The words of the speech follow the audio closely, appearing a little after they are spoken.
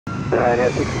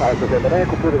Ryanair 65 November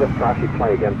Echo, clear the traffic, fly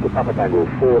again to Papa Tango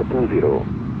 420.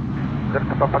 Clear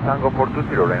to Papa Tango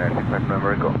 420, Ryanair 65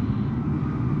 November Echo.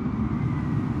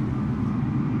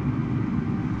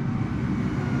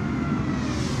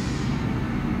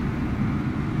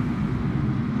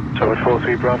 So at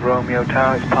 43 Bravo Romeo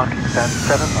Tower is parking stand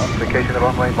 7 on vacation of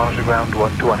runway, monitor ground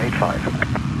 12185.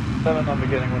 7 on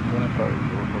beginning 12185,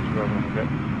 so 43 Bravo Romeo.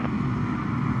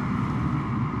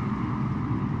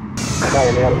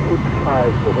 Ryanair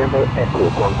 65 November Echo,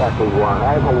 contact with one,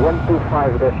 arrival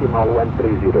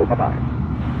 125.130, bye-bye.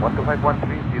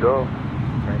 125.130,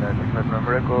 Ryanair 65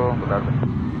 November Echo, good afternoon.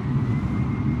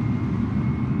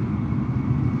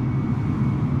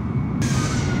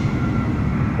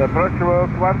 Approach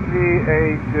World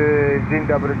 138, dzień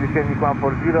dobry, descending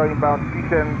 140, inbound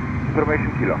Pisen,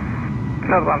 information kilo.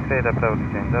 Cloud 138, approach,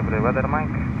 dzień dobry, weather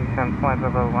Mike, descend flight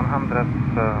level 100,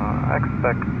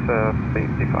 expect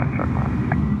 55 track miles.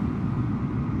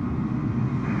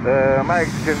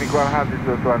 Mike, descending 100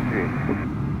 to 138.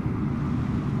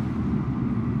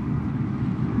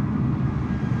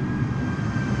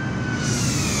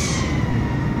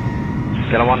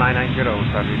 Kilo 1990,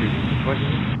 start reducing to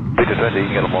 20. Peter 20, you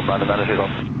can get a 1 9 advantage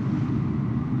on.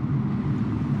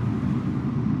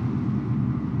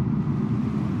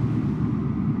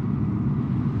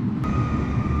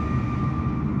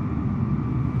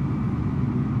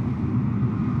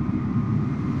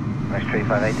 Nice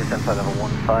 358, descent flight level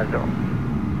 150.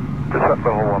 Descent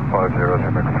level 150,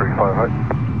 MX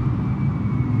 358.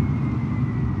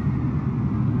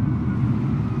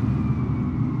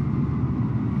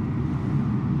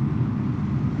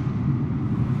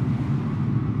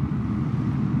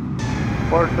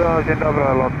 Warsaw, dzień dobry,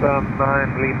 lot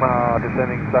 9 Lima,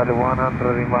 descending flight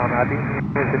 100, inbound heading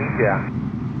in India.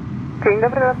 Dzień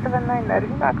dobry, lot 79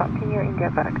 Lima, continue India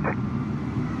correct.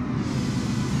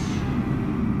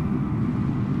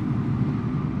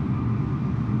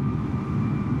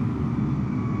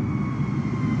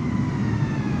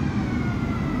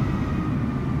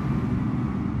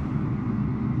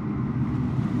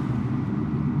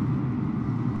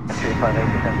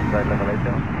 Descent flight level 80.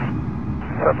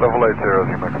 Descent level 80,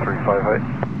 MX 358.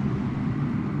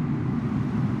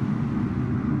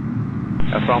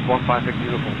 At round 1560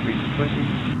 from speed 20.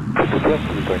 Good to test,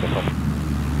 we're going to come.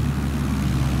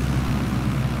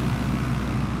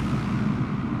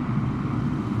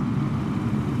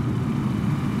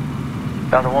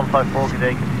 Down to 154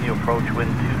 today, continue approach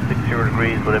wind 260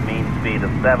 degrees with a mean speed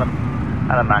of 7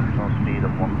 and a maximum speed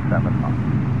of 17 knots.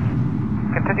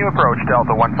 Continue approach,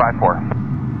 Delta 154.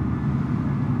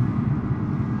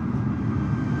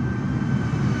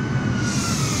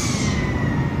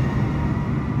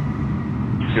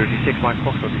 36 Mike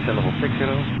Foxtrot, descend level 60.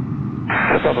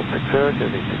 Descent level 60,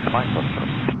 36 Mike Foxtrot.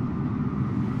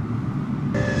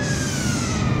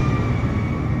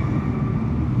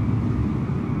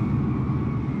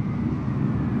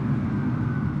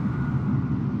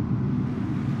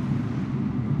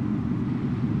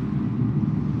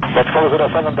 Let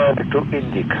 407 direct to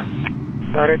Indic.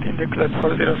 Direct Indic, let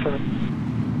 407.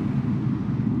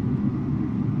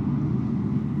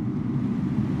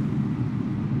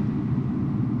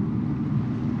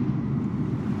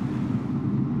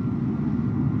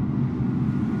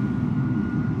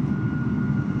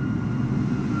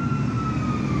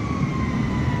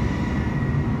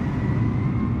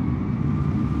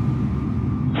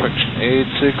 Correction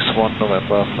 861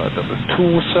 November, flight level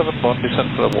 271, descent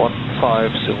level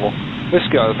 150,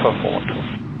 Whiskey Alpha 412.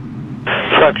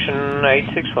 Fraction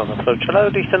 861, approach allow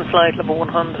descent flight level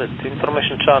 100,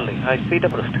 information Charlie, high speed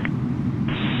approved.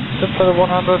 Descent level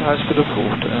 100, high speed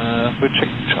approved, we're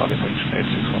checking Charlie, fraction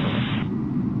 861 November.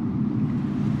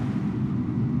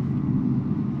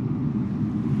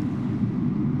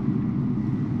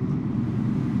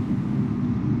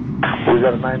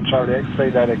 Wizard 9 Charlie X-ray,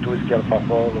 direct to Whiskey Alpha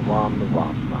 411.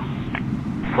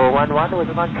 411 with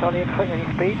a 9 Charlie X-ray, any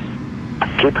speed?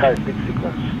 Keep high speed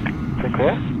sequence. Okay,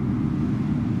 clear.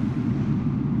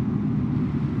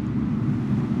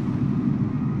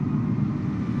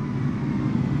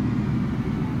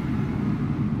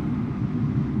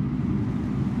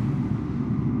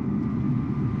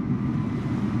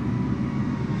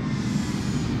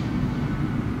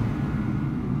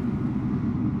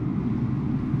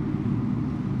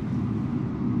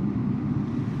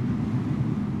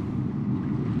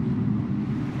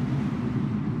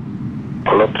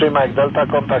 Lot 3 Mike Delta,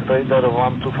 contact radar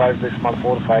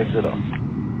 125.450.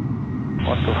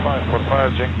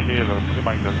 12545, dzięki, lot 3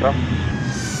 Mike Delta.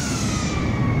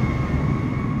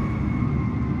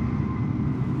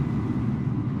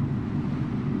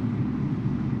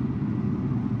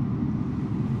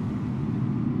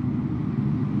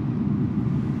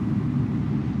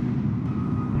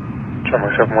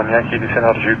 Charlie 71 Yankee, descend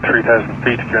altitude 3,000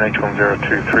 feet, QNH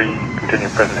 1023, continue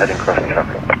present heading crossing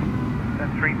traffic.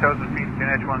 3,000 feet,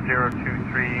 QNH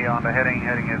 1023 on the heading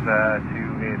is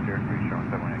 2803,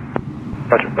 showing 78.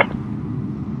 Roger.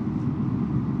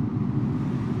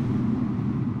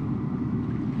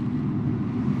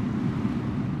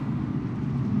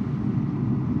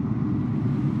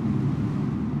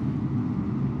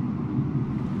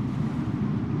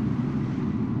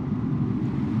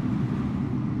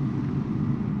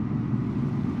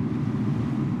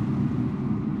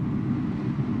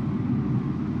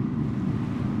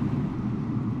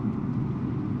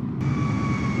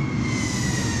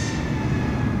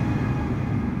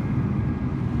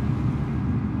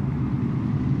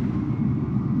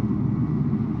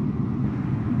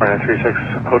 Runway 36,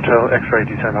 Hotel X-ray,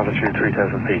 descend altitude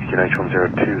 3,000 feet, QNH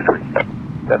 1023.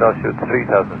 Descend altitude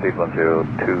 3,000 feet,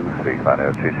 1023, Runway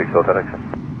 36, Hotel X.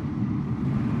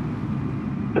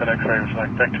 Hotel X-ray,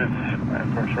 select vectors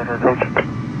for shorter approach.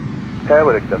 Okay,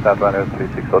 we'll accept that, Runway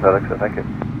 36, Hotel X, thank you.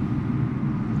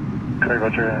 Okay,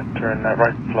 roger, turn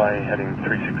right, fly heading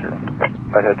 360.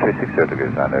 Right head 360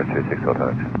 degrees, Runway 36, Hotel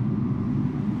X.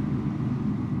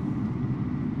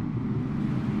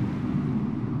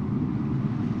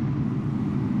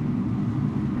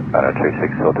 Runway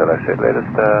 36, Hotel X,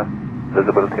 latest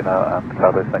visibility now and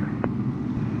cloud base, thanks.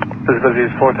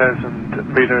 Visibility is 4,000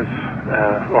 meters,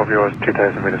 over yours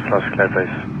 2,000 meters plus cloud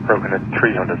base, broken at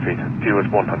 300 feet, view is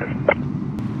 100.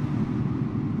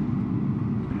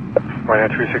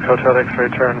 Runway 36 Hotel X-ray,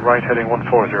 turn right heading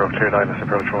 140, cleared ILS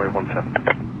approach runway 17.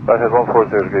 Right head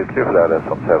 140 degrees, clear for ILS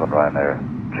 17, Ryanair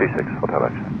 36 Hotel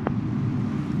X.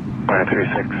 Runway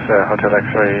 36 Hotel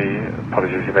X-ray,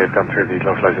 apologies, you may have gone through the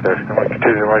localizer there.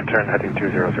 Continue right turn heading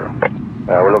 200.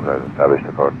 We're looking at established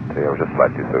according to you, we're just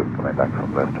slightly through coming back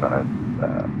from left, Runway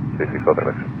 36 Hotel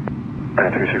X.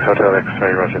 Runway 36 Hotel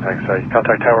X-ray, roger, thanks.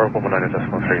 Contact tower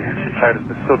 119.13. Cloud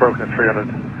is still broken at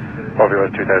 300, over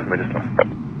yours 2,000 meters plus.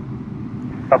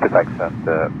 Copy, thanks, and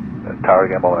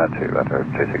tower again 112 at our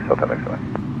 36 Hotel X.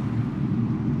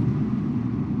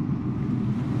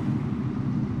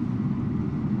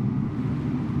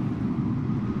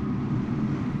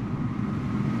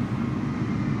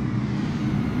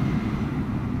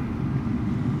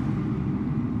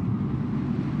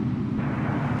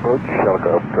 Approach,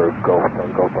 helicopter Golf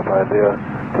Papa India.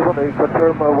 Just want to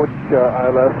confirm which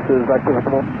ILS is active at the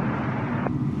moment.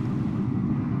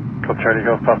 Golf Charlie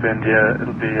Golf Papa India,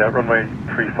 it'll be runway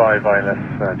 35 ILS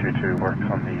due to works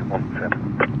on the 17.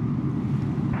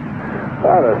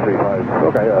 ILS 35,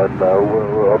 okay, and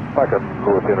we'll back and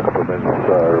forth in a couple of minutes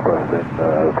requesting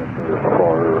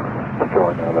for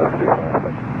join ILS 35,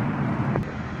 thanks.